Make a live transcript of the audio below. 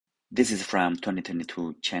This is from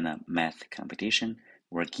 2022 China math competition.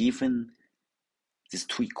 We're given these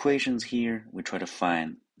two equations here. We try to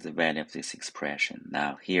find the value of this expression.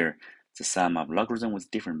 Now here, the sum of logarithm with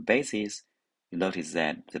different bases. You notice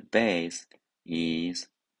that the base is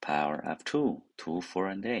power of 2, 2, 4,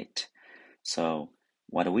 and 8. So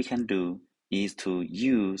what we can do is to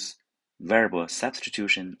use variable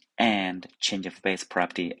substitution and change of base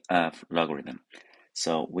property of logarithm.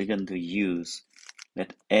 So we're going to use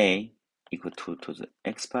let a equal to the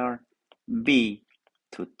x power, b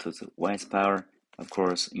to the y's power. Of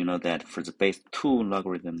course, you know that for the base 2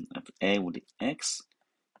 logarithm of a would be x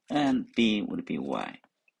and b would be y.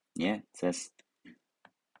 Yeah, that's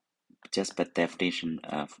just by definition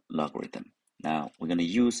of logarithm. Now we're going to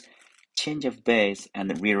use change of base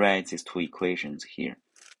and rewrite these two equations here.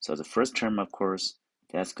 So the first term, of course,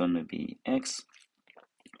 that's going to be x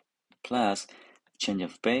plus change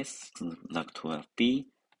of base, log 2 of b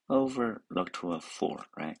over log 2 of 4,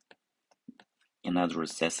 right? In other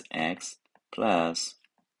words, that's x plus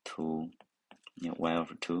 2, y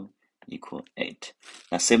over 2 equal 8.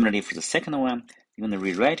 Now similarly for the second one, you're going to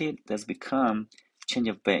rewrite it, that's become change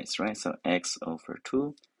of base, right? So x over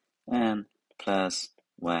 2 and plus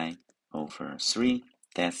y over 3,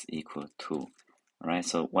 that's equal to. All right,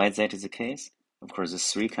 so why that is the case? Of course,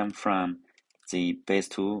 this 3 comes from the base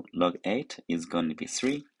 2 log 8 is going to be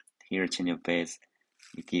 3. Here, change of base,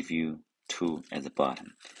 it give you 2 at the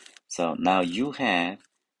bottom. So now you have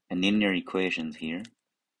a linear equation here.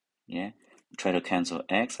 Yeah, you try to cancel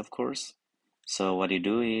x, of course. So what you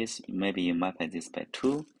do is maybe you multiply this by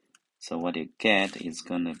 2. So what you get is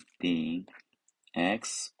going to be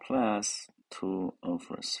x plus 2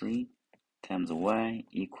 over 3 times y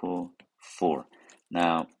equal 4.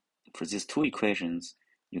 Now, for these two equations,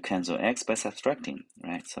 you cancel x by subtracting,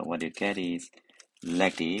 right? So what you get is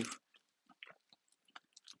negative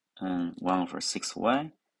 1 over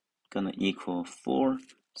 6y gonna equal 4.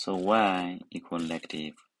 So y equal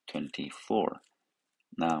negative 24.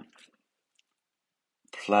 Now,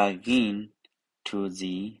 plug in to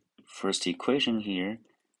the first equation here.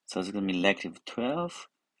 So it's going to be negative 12.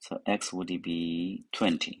 So x would be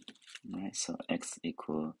 20. Right? So x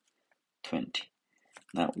equal 20.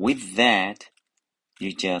 Now with that,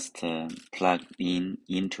 you just plug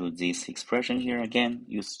into this expression here again,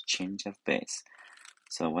 use change of base.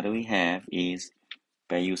 So what we have is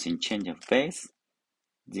by using change of base,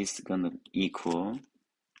 this is going to equal,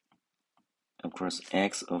 of course,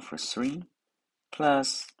 x over 3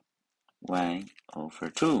 plus y over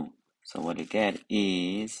 2. So what you get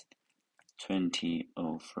is 20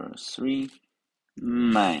 over 3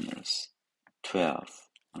 minus 12.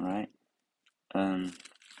 All right.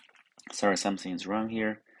 Sorry, something is wrong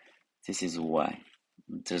here. This is y.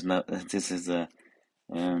 There's no. This is a.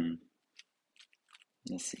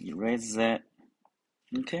 Let's erase that.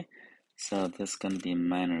 Okay. So that's gonna be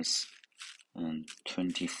minus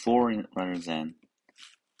 24 rather than.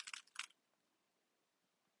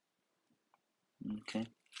 Okay.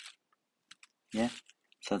 Yeah.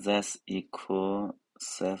 So that's equal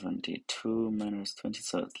 72 minus 20.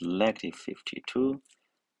 So it's negative 52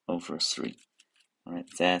 over 3. All right.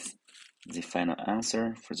 That's the final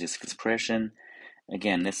answer for this expression.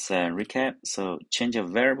 Again, let's recap. So change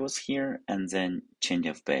of variables here and then change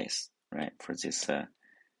of base, right, for this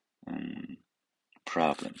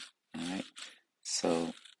problem. All right.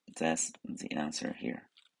 So that's the answer here.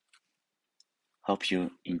 Hope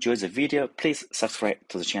you enjoyed the video. Please subscribe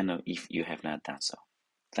to the channel if you have not done so.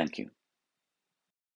 Thank you.